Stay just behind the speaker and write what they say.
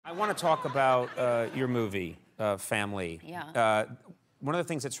I want to talk about your movie, Family. Yeah. One of the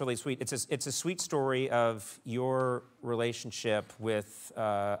things that's really sweet, it's a sweet story of your relationship with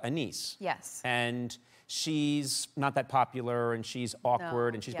a niece. Yes. And she's not that popular, and she's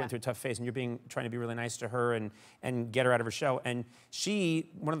awkward, No, and she's yeah. going through a tough phase, and you're trying to be really nice to her and get her out of her shell. And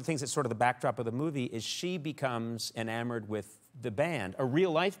one of the things that's sort of the backdrop of the movie is she becomes enamored with the band, a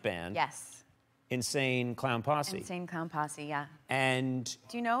real-life band. Yes. Insane Clown Posse. Insane Clown Posse, yeah. And...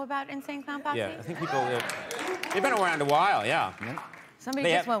 Do you know about Insane Clown Posse? Yeah, I think people... they've been around a while, yeah. Somebody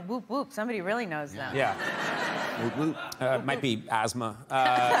just went whoop, whoop. Somebody really knows them. Yeah. Whoop, whoop. It might be asthma.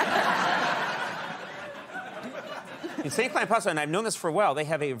 Insane Clown Posse, and I've known this for a while, they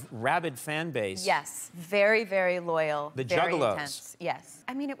have a rabid fan base. Yes, very, very loyal. The very Juggalos. Intense. Yes.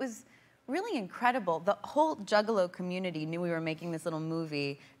 I mean, it was really incredible. The whole Juggalo community knew we were making this little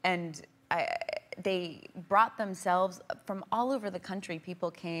movie, and they brought themselves from all over the country. People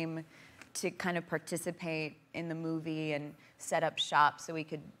came to kind of participate in the movie and set up shop so we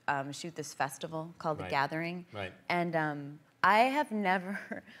could shoot this festival called The Gathering. Right. And I have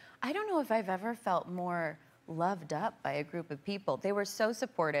never, I don't know if I've ever felt more loved up by a group of people. They were so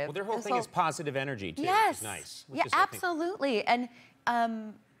supportive. Well, their whole thing is positive energy, too, yes. which is nice. Yeah, absolutely. And,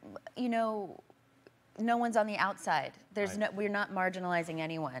 you know, no one's on the outside. We're not marginalizing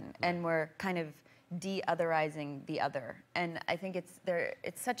anyone, and we're kind of de-otherizing the other. And I think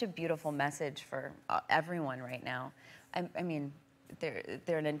it's such a beautiful message for everyone right now. I mean,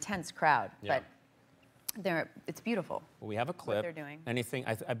 they're an intense crowd, but it's beautiful. Well, we have a clip. What they're doing. Anything?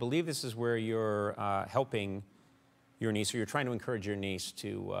 I believe this is where you're helping your niece, or you're trying to encourage your niece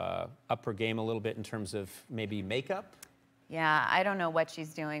to up her game a little bit in terms of maybe makeup. Yeah, I don't know what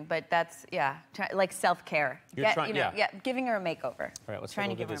she's doing, but that's, like self-care. You're trying, yeah, giving her a makeover. All right, let's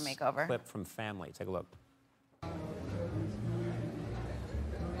trying to take a give look her at a makeover. this clip from Family. Take a look. Do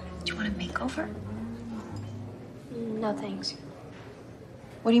you want a makeover? No, thanks.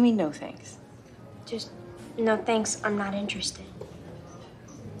 What do you mean, no thanks? Just, no, thanks. I'm not interested.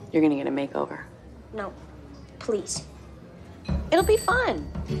 You're gonna get a makeover. No, please. It'll be fun.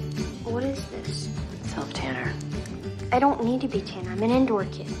 What is this? Self-tanner. I don't need to be tan. I'm an indoor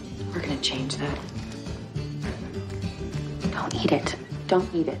kid. We're gonna change that. Don't eat it. Don't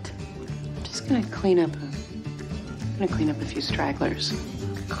eat it. I'm just gonna clean up a few stragglers.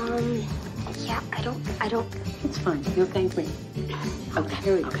 Yeah, I don't. It's fine. You'll thank me. Okay,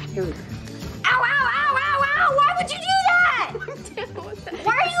 here we go. Here we go. Ow, ow, ow, ow, ow! Why would you do that?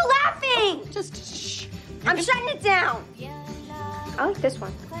 Why are you laughing? Just shh. I'm shutting it down. I like this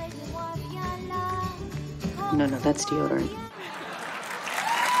one. No, that's deodorant.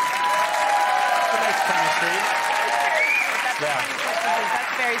 Nice chemistry.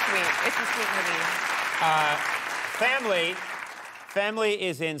 That's very sweet. It's a sweet movie. Family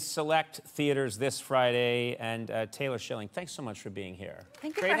is in select theaters this Friday, and Taylor Schilling, thanks so much for being here.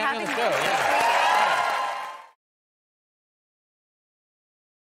 Thank you Great for having you on me. the show. Yeah.